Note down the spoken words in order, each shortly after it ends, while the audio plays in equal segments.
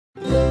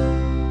Hello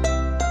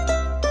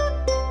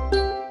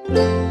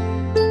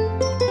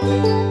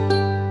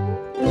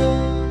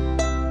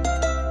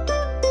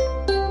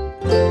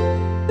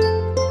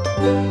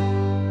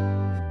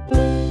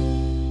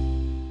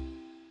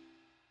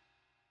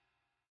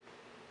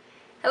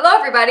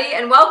everybody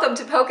and welcome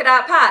to Polka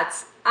Dot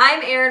Pots.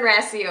 I'm Erin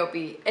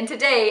Rassiopi and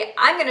today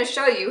I'm going to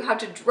show you how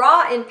to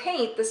draw and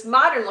paint this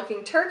modern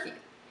looking turkey.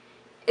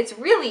 It's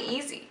really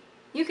easy.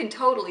 You can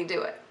totally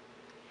do it.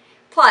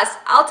 Plus,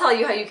 I'll tell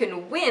you how you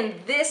can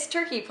win this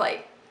turkey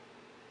plate.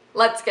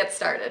 Let's get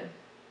started.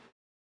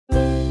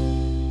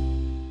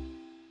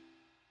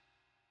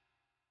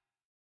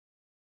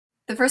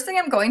 The first thing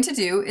I'm going to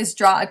do is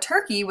draw a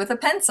turkey with a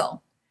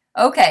pencil.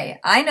 Okay,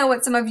 I know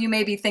what some of you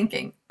may be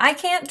thinking. I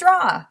can't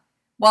draw.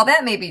 While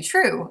that may be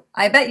true,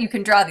 I bet you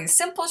can draw these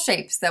simple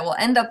shapes that will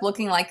end up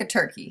looking like a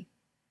turkey.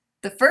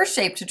 The first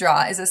shape to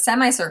draw is a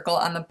semicircle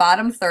on the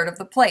bottom third of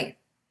the plate.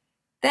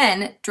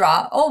 Then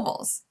draw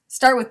ovals.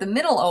 Start with the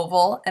middle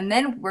oval and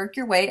then work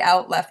your way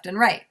out left and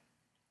right.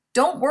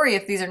 Don't worry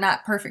if these are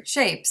not perfect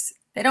shapes.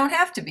 They don't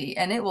have to be,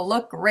 and it will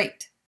look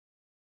great.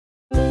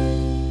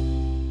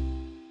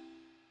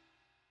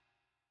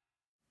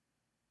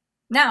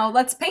 Now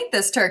let's paint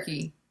this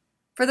turkey.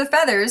 For the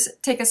feathers,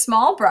 take a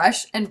small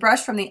brush and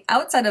brush from the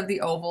outside of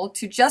the oval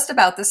to just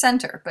about the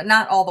center, but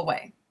not all the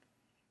way.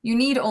 You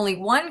need only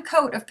one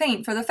coat of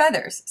paint for the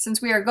feathers,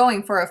 since we are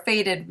going for a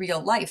faded,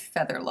 real-life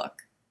feather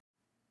look.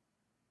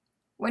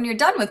 When you're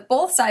done with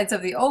both sides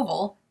of the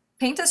oval,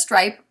 paint a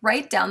stripe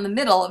right down the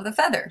middle of the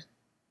feather.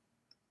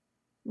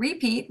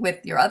 Repeat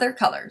with your other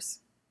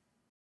colors.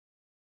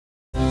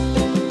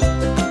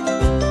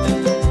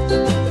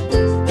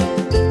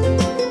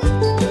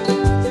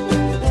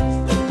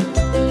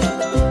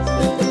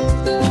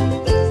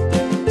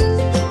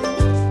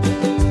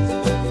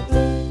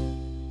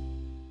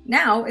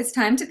 Now it's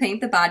time to paint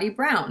the body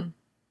brown.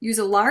 Use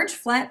a large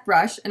flat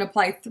brush and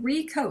apply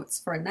 3 coats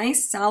for a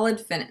nice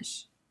solid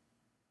finish.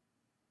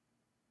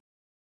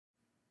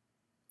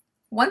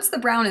 Once the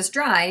brown is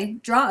dry,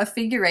 draw a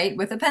figure 8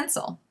 with a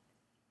pencil.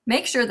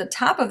 Make sure the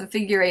top of the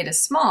figure 8 is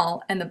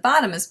small and the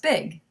bottom is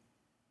big.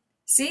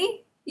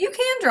 See? You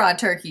can draw a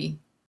turkey.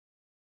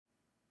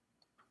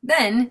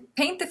 Then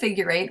paint the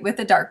figure 8 with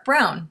a dark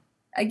brown.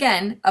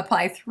 Again,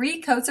 apply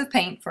 3 coats of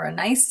paint for a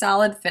nice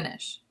solid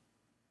finish.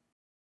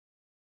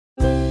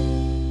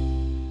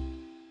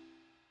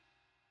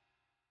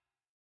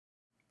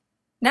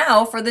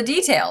 Now for the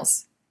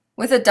details.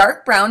 With a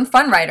dark brown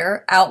fun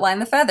writer, outline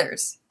the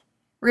feathers.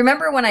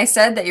 Remember when I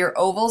said that your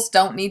ovals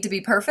don't need to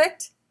be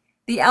perfect?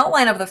 The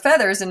outline of the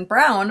feathers in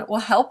brown will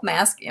help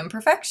mask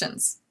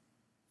imperfections.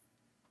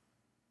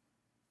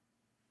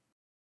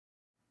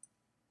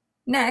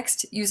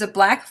 Next, use a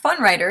black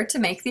fun writer to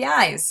make the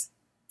eyes.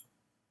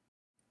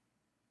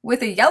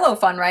 With a yellow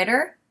fun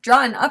writer,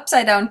 draw an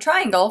upside-down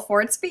triangle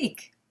for its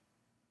beak.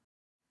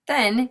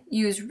 Then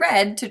use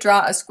red to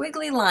draw a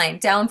squiggly line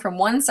down from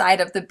one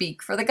side of the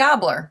beak for the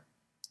gobbler,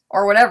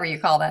 or whatever you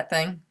call that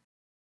thing.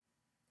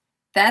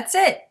 That's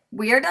it!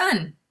 We are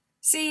done!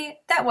 See,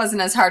 that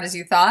wasn't as hard as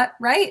you thought,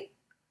 right?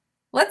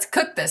 Let's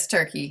cook this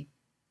turkey.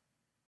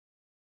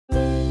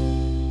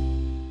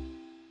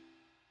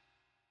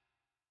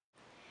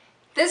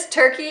 This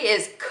turkey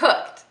is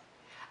cooked!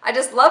 I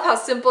just love how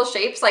simple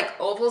shapes like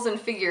ovals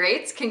and figure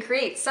 8s can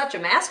create such a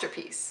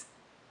masterpiece.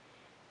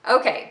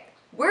 Okay.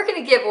 We're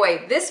going to give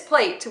away this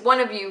plate to one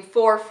of you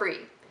for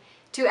free.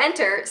 To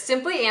enter,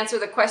 simply answer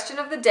the question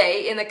of the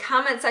day in the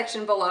comment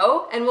section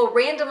below and we'll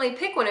randomly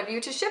pick one of you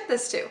to ship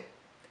this to.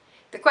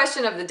 The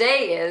question of the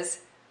day is,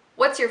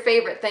 what's your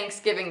favorite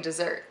Thanksgiving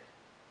dessert?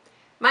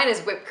 Mine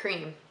is whipped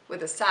cream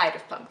with a side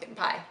of pumpkin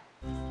pie.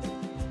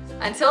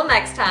 Until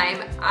next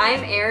time,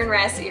 I'm Erin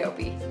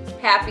Rassiopi.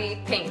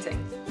 Happy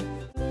painting!